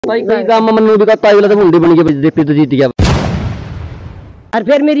ताई कई काम में मन्नू भी का ताई वाला तो मुंडी बन गया जेपी तो जीत गया। और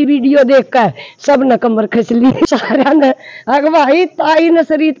फिर मेरी वीडियो देखकर सब न कमर खस ली सारा ने। अग भाई ताई ने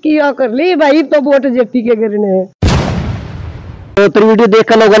शरीर की कर ली भाई तो वोट जेपी के गिरने। तो तेरी वीडियो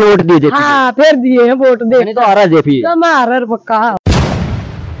देखकर लोगों ने वोट दिए जेपी। हाँ फिर दिए हैं वोट देख तो आ रहा जेपी हमारा पक्का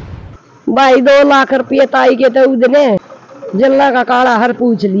भाई 2 लाख रुपये ताई के तो उदने जल्ला का काला हर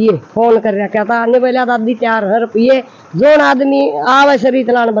पूछ लिए फोन कर रहा क्या था आने वाला दादी 4 रुपये जोन आदमी आवे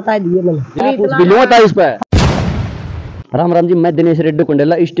शरीर लान बता दिए मैंने। राम राम जी, मैं दिनेश रेड्डी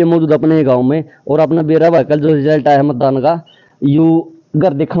कंडेला इस टाइम मौजूद अपने गांव में और अपना बेरा व्हीकल जो रिजल्ट आया मतदान का यू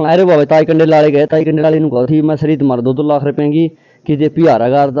घर देखने आए रे बाबा ताई कंडेला वाले गए। ताई कंडेला वाले कहा थी मैं शरीर मार 2 लाख रुपए की कि जेपी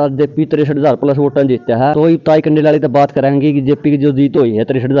हारेगा, जेपी 63,000 प्लस वोटां जीतता है। तो ताई कंडेला वाली तो बात करेंगे कि जेपी की जो जीत हुई है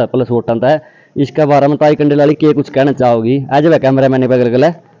 63,000 प्लस वोटां है, इसके बारे में ताई कंडेला वाली क्या कुछ कहना चाहोगी? आज वह कैमरा मैंने पकड़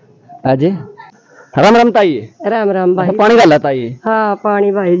गया आज। राम राम ताई। राम राम भाई। पानी गल ताई? हाँ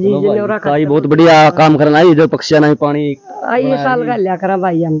पानी भाई जी ताई बहुत बढ़िया काम करना है जो पक्षिया ना पानी ये साल गल करा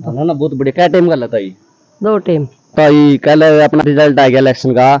भाई हम तो ना बहुत बढ़िया। क्या टाइम गल ताई? 2 टाइम। ताई कल अपना रिजल्ट आ गया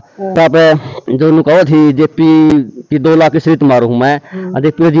इलेक्शन का, तब जो कहो थी जेपी की 2 लाख की सीट मारू हूँ मैं,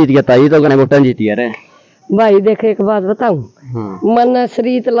 जेपी जीत गया ताई तो वोटा जीती है रे भाई। देखे एक बात बताऊं, मन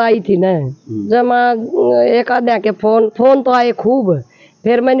शरीत लाई थी ना जब एक आधा के फोन तो आए खूब,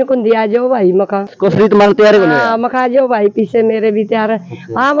 फिर मैंने कुछ दिया जाओ भाई मका को शरीत मार तैयार है मका जाओ भाई पीछे मेरे भी तैयार है।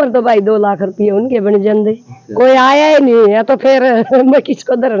 हाँ मर तो भाई 2 लाख रुपये उनके बन जाते, कोई आया ही नहीं है तो फिर मैं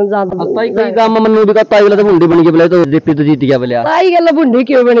किसको धरन जाता। कई काम में मन्नू भी का ताई वाला तो मुंडी बन गया तो जेपी तो जीत गया बोले। ताई गल बुंडी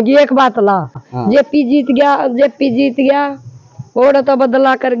क्यों बन गई? एक बात ला जेपी जीत गया और तो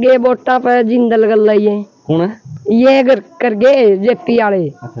बदला कर गए वोटा पे जिंदल गल ये कर गए जेपी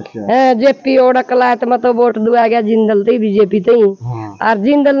वाले। जेपी ओड़ा कला तो मतलब वोट दुआ गया जिंदल ती बीजेपी ती और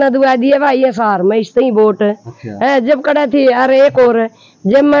जिंदल ने दुआ दिए भाई ये सार में इस ही वोट है। जब कड़ा थी अरे एक और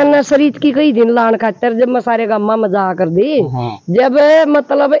जब मैंने शरीर की कही थी लान खातर, जब मैं सारे गाँव में जा कर दी, जब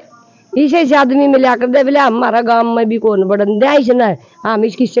मतलब इसे से आदमी मिला कर दे बोले हमारा गांव में भी कौन बढ़न दे इसने हम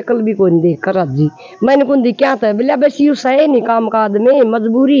इसकी शक्ल भी कौन देख कर जी। मैंने कौन दी क्या था बोला बस यू सही नहीं काम का आदमी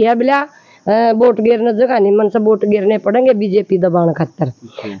मजबूरी है बोला वोट गिरने जगह नहीं मन से वोट गिरने पड़ेंगे बीजेपी दबाने खातर।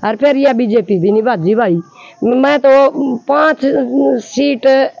 और फिर यह बीजेपी भी नहीं बाजी भाई। मैं तो 5 सीट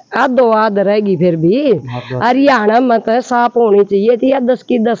आधो आध रहेगी फिर भी हरियाणा में तो साफ होनी चाहिए थी या 10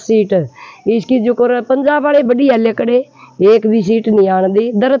 की 10 सीट इसकी जो कर पंजाब वाले बढ़िया लेकड़े एक भी सीट नहीं आने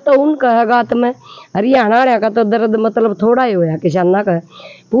दी। दर्द तो उनका है गात में, हरियाणा वाले का तो दर्द मतलब थोड़ा ही होया किसाना का।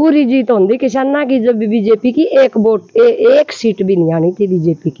 पूरी जीत होती किसाना की जब बीजेपी की एक सीट भी नहीं आनी थी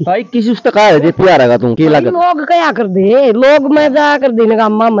बीजेपी की। भाई किस उस तक है जेपी हारेगा तुम की लागत? लोग क्या कर दे लोग मैं जा कर दिन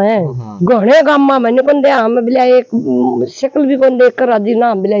गामा में घने गामा मैंने कौन दिया हम बिला एक शक्ल भी कौन देख कर राजी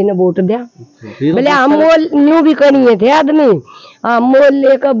ना बिला इन्हें वोट दिया बोले हम मोल न्यू भी करिए थे आदमी हम मोल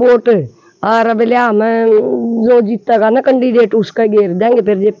लेकर वोट और बोले हमें जो जीतेगा ना कैंडिडेट उसका घेर देंगे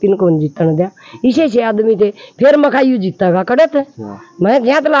फिर जेपी ने कौन जीतने दिया। इसे से आदमी थे फिर मखायू जीतेगा कड़े थे मैं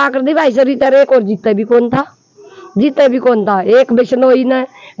यहाँ तो ला कर दी भाई सरी तरह एक और जीता भी कौन था एक बिश्नोई ने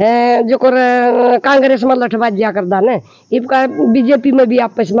जो कर कांग्रेस में लठबाजिया करदा ने इबका बीजेपी में भी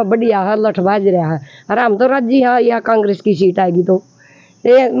आपस में बढ़िया है लठबाज रहा है। और हम तो राजी हाँ या कांग्रेस की सीट आएगी तो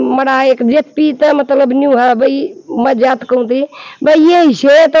मरा एक जेपी तो मतलब न्यू है भाई। मैं जात कहूँ थी भाई ये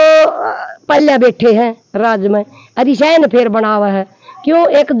इसे तो पहले बैठे हैं राज में अरे सैन फिर बना हुआ है क्यों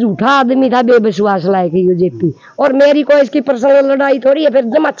एक झूठा आदमी था बेविश्वास लायक ये जेपी और मेरी कोई इसकी पर्सनल लड़ाई थोड़ी है फिर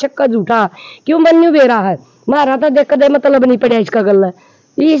जमा छक्का झूठा क्यों मन्यू बेरा है मारा था देख दे मतलब नहीं पड़ा इसका गल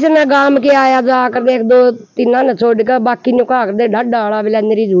इसने गांव के आया जा कर देख 2-3 ने छोड़ कर बाकी ने कहा कर दे ढाडा वाला बिला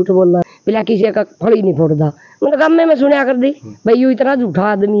मेरी झूठ बोल रहा बिला किसी का फड़ी नहीं फोड़ता मतलब गाँव में सुनिया कर दी भाई यू इतना झूठा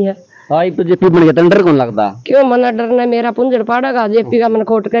आदमी है। तो जेपी बन गया डर कौन लगता क्यों मना डरना मेरा पुंजड़ पाड़ेगा जेपी का मन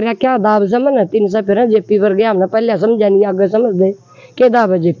खोट कर क्या दाब समझ 3 से फिर जेपी पर गया हमने पहले समझा नहीं आगे समझ दे के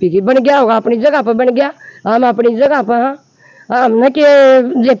दाब है जेपी की बन गया होगा अपनी जगह पर बन गया हम अपनी जगह पर हाँ हमने के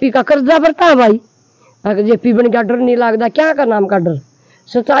जेपी का कर्जा भरता है भाई अगर जेपी बन गया डर नहीं लगता क्या का नाम का डर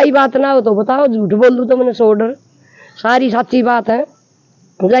सच्चाई बात ना हो तो बताओ झूठ बोल दूँ तो मैंने 100 डर सारी सच्ची बात है।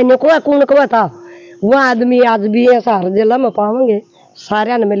 जाने को कौन को था वो आदमी आज भी है सार जिला में पावेंगे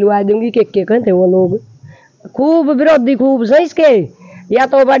सारे ने मिलवा दूंगी के कहते वो लोग खूब विरोधी खूब सही इसके या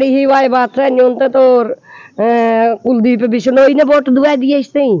तो बड़ी ही वाई बात है न्यूनतम तो कुलदीप बिश्नोई ने वोट दुआ दिए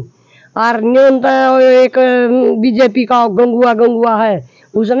इससे ही और न्यूनतम एक बीजेपी का गंगुआ है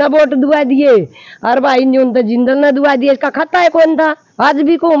उसने वोट दुआ दिए और भाई न्यूनतम जिंदल ने दुआ दिए इसका खाता है कौन था आज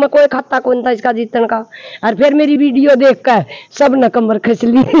भी कहूँ मैं कोई खाता कौन था इसका जीतन का। और फिर मेरी वीडियो देख कर सब न कमर खस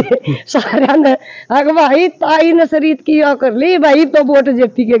ली सारा ने, अगर भाई ताई ने शरीत की कर ली भाई तो वोट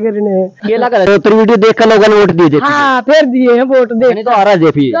जेपी के गिरने। ये लगा तो वीडियो देख कर लोगों ने वोट दिए जेपी। हाँ फिर दिए हैं वोट देख तो हारा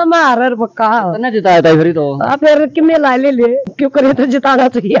जेपी हमारा पक्का ना जिताया था फिर तो। हाँ फिर किमें ला ले क्यों करे तो जिताना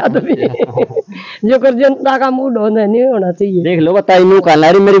चाहिए आदमी जो कर जनता का मूड होना नहीं होना चाहिए। देख लो बताई नू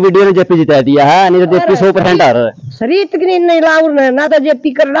काला मेरी वीडियो ने जेपी जिता दिया है, नहीं तो जेपी 100% आ रहा है। शरीत की नहीं लाऊर ना तो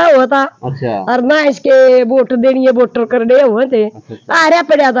जेपी कर रहा हुआ था। अच्छा। और ना इसके वोट देनी है वोटर कर दे हुए थे। अरे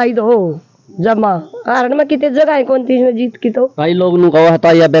पड़ा था तो जमा कारण में कितने जगह कौन थी इसमें जीत की तो कई लोग नु कहो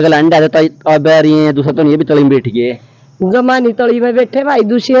हता या बेगल अंडा देता अब रही है दूसरा तो नहीं भी तली में बैठ गए जमा नहीं तली में बैठे भाई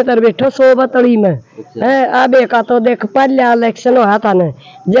दूसरी तर बैठो 100 तली में है। अब एक तो देख पहले इलेक्शन हुआ था ना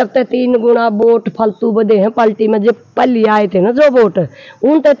जब तक 3 गुना वोट फालतू बदे हैं पार्टी में जब पहले आए थे ना जो वोट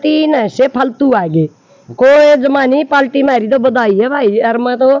उन तक 3 ऐसे फालतू आ गए। कोई जमा नहीं पार्टी मारी तो बधाई है भाई। और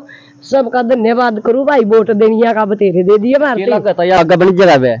मैं तो सबका धन्यवाद करूँ भाई वोट देनिया का बतेरे दे दिए भारतीय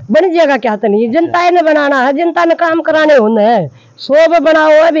बनी जगह क्या तो नहीं जनता ने बनाना है जनता ने काम कराने होने है 100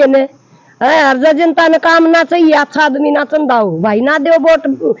 बनाओ है बेने हर जनता ने काम ना चाहिए अच्छा आदमी ना चंदा हो भाई ना दो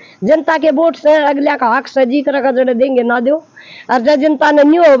वोट जनता के वोट से अगला का हक से जी कर जड़े देंगे ना दो। और जब जनता ने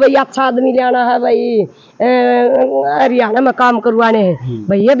नहीं हो भाई अच्छा आदमी लेना है भाई हरियाणा में काम करवाने हैं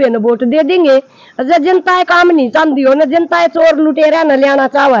भैया बेन वोट दे देंगे। जब जनता काम नहीं चाहती हो ना जनता चोर लुटेरा न लेना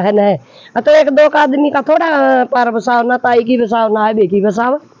चाह है न तो 1-2 आदमी का थोड़ा पार बसाव ना ताई की बसाव ना है बेकी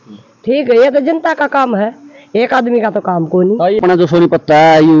बसाव ठीक है। ये तो जनता का काम है एक आदमी का तो काम को नहीं। अपना जो सोनी पत्ता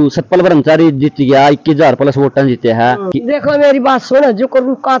है यू सतपाल ब्रह्मचारी जीत गया 21,000 प्लस वोटा जीते हैं। देखो मेरी बात सुन जो कर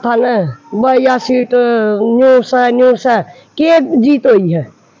रुका था ना भैया सीट न्यूज है के जीत हुई है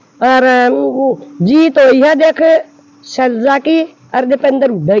और जीत हुई है देख शैलजा की और दीपेंद्र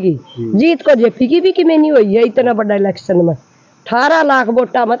हुड्डा की जीत को जेपी की भी किमें नहीं हुई है। इतना बड़ा इलेक्शन में 18 लाख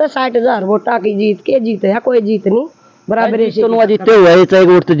वोटा में तो 60,000 वोटा की जीत के जीते है कोई जीत नहीं बराबर जीते हुए चाहे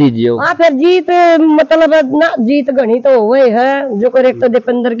वोट तो जीत जियो। हाँ फिर जीत मतलब ना जीत गणी तो हुए है जो कर एक तो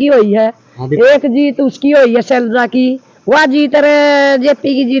दीपेंद्र की हुई है एक जीत उसकी हुई है शैलजा की वह जीत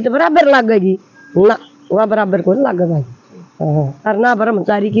जेपी की जीत बराबर लगेगी ना वह बराबर को लगे भाई और ना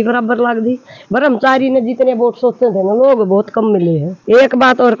ब्रह्मचारी की बराबर लग दी। ब्रह्मचारी ने जितने वोट सोचते थे ना लोग बहुत कम मिले हैं। एक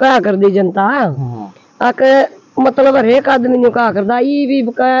बात और क्या कर दी जनता मतलब हर एक आदमी ने कहा कर भी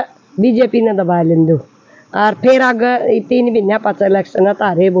बीजेपी ने दबा लें दो और फिर आगे 3 महीना 5 इलेक्शन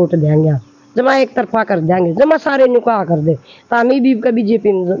तारे वोट देंगे जमा एक तरफा कर देंगे जमा सारे नु कहा कर दे तामी भी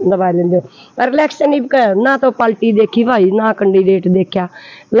बीजेपी दबा लेंगे। और इलेक्शन इबका ना तो पार्टी देखी भाई ना कैंडिडेट देखा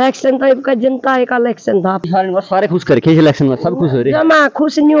इलेक्शन तो इबका जनता का इलेक्शन था सारे खुश करके इलेक्शन में सब खुश हो रहे जमा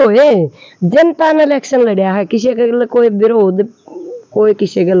खुश नहीं हुए जनता ने इलेक्शन लड़ा है किसी के कोई विरोध कोई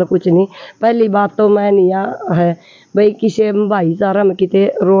किसी के कुछ नहीं। पहली बात तो मैं नहीं है भाई किसी भाईचारा में कितने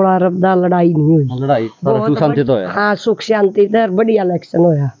रोड़ा रबदा लड़ाई नहीं हुई लड़ाई सुख शांति तो है। हाँ सुख शांति तो बढ़िया इलेक्शन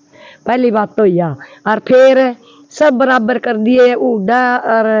होया पहली बात तो यह। और फिर सब बराबर कर दिए हुड्डा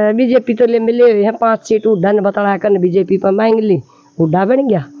और बीजेपी तो ले मिले हुए हैं 5 सीट हुड्डा ने बताया कर बीजेपी पर मांग ली हुड्डा बन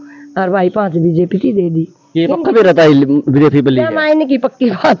गया और भाई 5 बीजेपी की दे दी। ये पक्का भी रहता है बीजेपी मायने की पक्की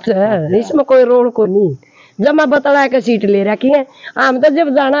बात है इसमें कोई रोड को नहीं जमा बतला के सीट ले रखी है। हम तो जब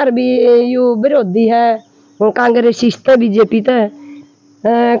जाना भी यू विरोधी है कांग्रेसिस्ट बीजेपी तो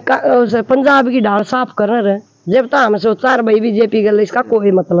पंजाब की ढाल साफ कर रहे जब तो हम सोचा भाई बीजेपी गल इसका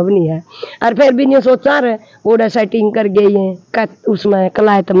कोई मतलब नहीं है। और फिर भी नहीं सोचा रहे ओडा सेटिंग कर गई है उसमें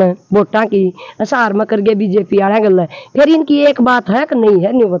कलायत में वोटा की असार में कर गए बीजेपी आने गल है। फिर इनकी एक बात है कि नहीं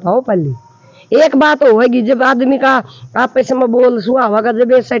है नहीं बताओ पहले एक बात होगी जब आदमी का आपस में बोल सुहा होगा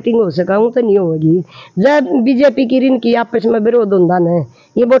जब ये सेटिंग हो सका हूँ तो नहीं होगी। जब बीजेपी की इनकी आपस में विरोध होता न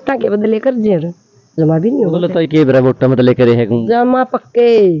ये वोटा के बदले कर जे जमा भी नहीं होगा तो के वोटा में लेकर जमा पक्के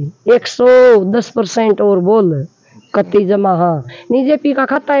 110% और बोल कत्ती जमा। हाँ बीजेपी का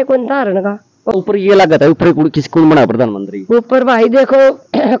खाता है कौन धारण का ऊपर ये लगा था ऊपर किसी कौन बना प्रधानमंत्री ऊपर भाई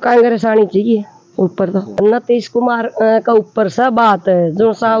देखो कांग्रेस आनी चाहिए ऊपर तो नीतीश कुमार का ऊपर सा बात है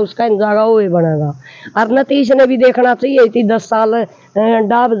जो सा उसका जागा वो बनेगा। और नीतीश ने भी देखना चाहिए थी 10 साल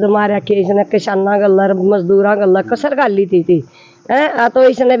डाब जमा रखे इसने किसाना गल्ला मजदूरा गल्ला कसर गाली थी तो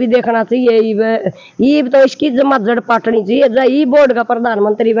इसने भी देखना चाहिए ये तो इसकी जमा जड़ पाटनी चाहिए जब ये बोर्ड का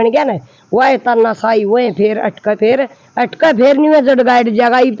प्रधानमंत्री बन गया ना वह ताना साई वह फिर अटका फिर नहीं जड़ गाइड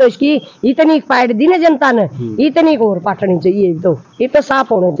जाएगा तो इसकी इतनी पाइट दी ना जनता ने इतनी और पाटनी चाहिए तो ये तो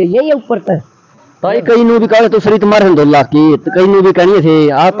साफ होना चाहिए ये ऊपर तक कई नु भी कहा तो शरीत मारे 2 लाख की कई नु भी कहनी थे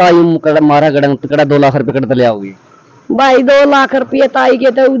आप मारा कड़ा 2 लाख रुपए कड़ते ले आओगे भाई 2 लाख रुपये ताई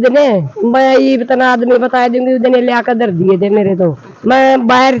के तो उदने मैं इतना आदमी बता दूंगी उदने ले आकर दर दिए थे मेरे तो मैं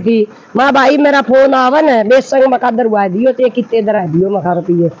बाहर थी माँ भाई मेरा फोन आवन है बेसंग मका दरवा दियो ते कितने दरा दियो मखा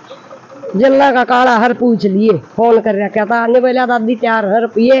रुपये जल्ला का काला हर पूछ लिए फोन कर रखा था आने बोला दादी 4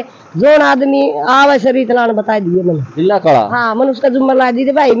 रुपये जोन आदमी आवे शरीर लान बता दिए मैंने जिला काला हाँ मन उसका जुम्मन ला दी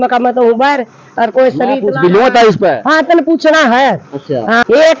थी भाई मका मैं तो हूँ बाहर और कोई शरीर था इस पे। हाँ तेन पूछना है। अच्छा। हाँ,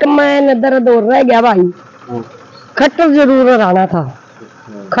 एक मैंने दर्द और रह गया भाई खट्टर जरूर रहना था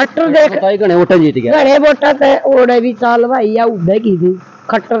खट्टर देख घने वोटा जीत गया घने वोटा ते ओड़े भी चाल भाई या उड़े की थी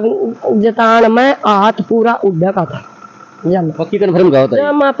खट्टर जतान में हाथ पूरा उड़े का था पक्की कन्फर्म का होता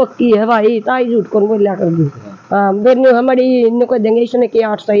है माँ पक्की है भाई ताई झूठ कौन बोलिया कर दी। हाँ बेन्यू हमारी इन्हें कोई देंगे इसने के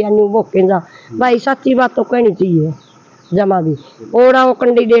 800 या न्यू बोके जा भाई सच्ची बात तो कहनी चाहिए जमा भी ओड़ा वो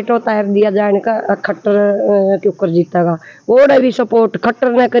कैंडिडेट होता है दिया जाए का खट्टर क्यों कर जीतेगा ओड़ा भी सपोर्ट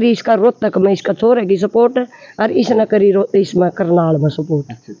खट्टर ने करी इसका रोहतक में इसका छोरे की सपोर्ट और इसने करी इसमें करनाल में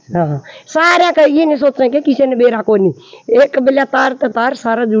सपोर्ट। हाँ सारा का ये नहीं सोच रहे कि किसी ने बेरा को नहीं एक बिल्ला तार तो तार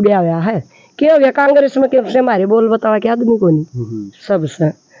सारा जुड़िया हुआ है क्यों हो गया कांग्रेस में क्यों से हमारे बोल बतावा क्या आदमी को नहीं सबसे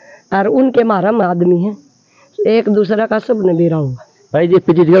और उनके मारा में आदमी है एक दूसरा का सब ने बेरा हुआ भाई जी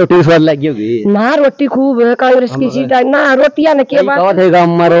पिछली रोटी स्वाद लगी होगी ना रोटी खूब है कांग्रेस की सीट है ना रोटियां ने के बात है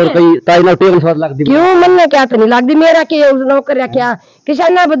गामर और कई ताई ना टेबल स्वाद लगदी क्यों मन ने क्या तो नहीं लगती मेरा के नौकर क्या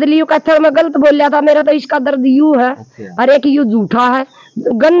किसान ना बदली यू कथर में गलत बोल लिया था मेरा तो इसका दर्द यू है अरे कि यू झूठा है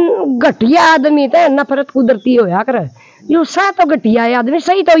गन घटिया आदमी थे नफरत कुदरती होया करे यू सा तो घटिया है आदमी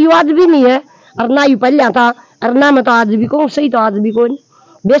सही तो यू आज भी नहीं है और ना यू पहले था और ना मैं तो आज भी कहूँ सही तो आज भी कौन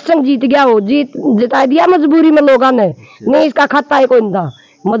बेसंग जीत गया हो जिता दिया मजबूरी में लोगों ने नहीं इसका खाता है कौन था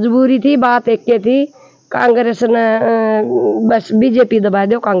मजबूरी थी बात एक के थी कांग्रेस ने बस बीजेपी दबा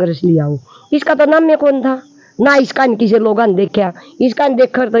दो कांग्रेस लिया हो इसका तो नाम में कौन था ना इसका किसी लोगों ने देखा इसका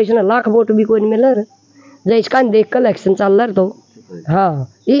देख कर तो इसने लाख वोट भी कोई मिल रहा जो इसका देख कर इलेक्शन चल रहा तो हाँ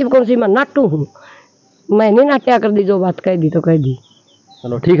ये कौन सी मैं नाटू हूँ मैंने नाट्या कर दी जो बात कह दी तो कह दी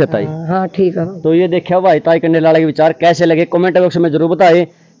चलो ठीक है ताई। हाँ ठीक है तो ये देखा भाई ताई कंडेला के विचार कैसे लगे कमेंट बॉक्स में जरूर बताएं।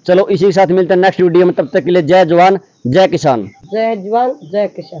 चलो इसी के साथ मिलते हैं नेक्स्ट वीडियो में तब तक के लिए जय जवान जय किसान। जय जवान जय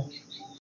किसान।